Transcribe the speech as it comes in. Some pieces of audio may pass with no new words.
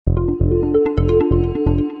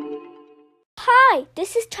Hi,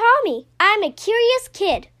 this is Tommy. I'm a curious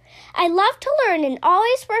kid. I love to learn and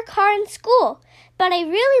always work hard in school, but I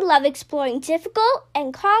really love exploring difficult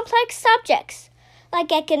and complex subjects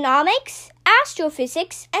like economics,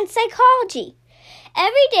 astrophysics, and psychology.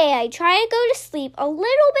 Every day I try to go to sleep a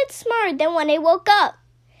little bit smarter than when I woke up.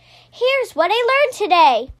 Here's what I learned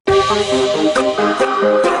today.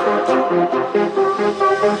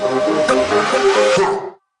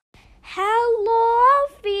 Hello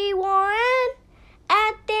everyone,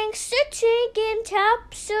 and thanks for tuning in to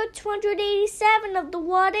episode 287 of the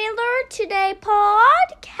What I Learned Today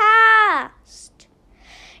podcast.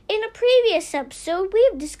 In a previous episode, we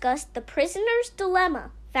have discussed the prisoner's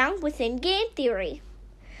dilemma found within game theory.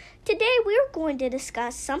 Today, we are going to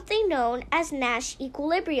discuss something known as Nash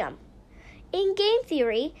equilibrium. In game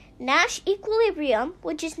theory, Nash equilibrium,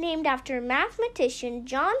 which is named after mathematician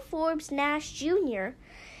John Forbes Nash Jr.,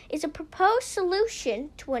 is a proposed solution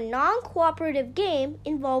to a non-cooperative game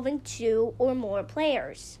involving two or more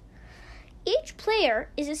players. Each player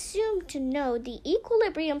is assumed to know the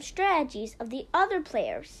equilibrium strategies of the other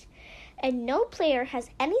players, and no player has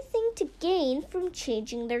anything to gain from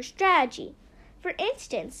changing their strategy. For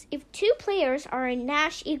instance, if two players are in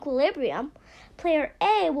Nash equilibrium, player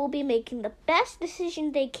A will be making the best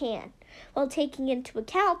decision they can, while taking into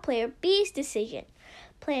account player B's decision.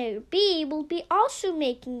 Player B will be also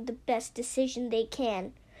making the best decision they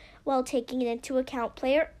can, while taking into account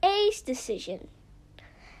player A's decision.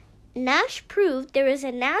 Nash proved there is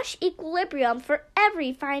a Nash equilibrium for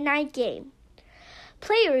every finite game.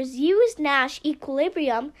 Players use Nash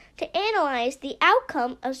equilibrium to analyze the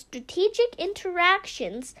outcome of strategic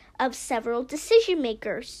interactions of several decision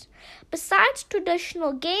makers. Besides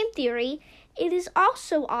traditional game theory, it is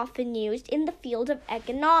also often used in the field of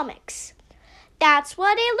economics. That's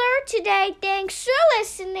what I learned today. Thanks for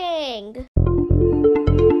listening.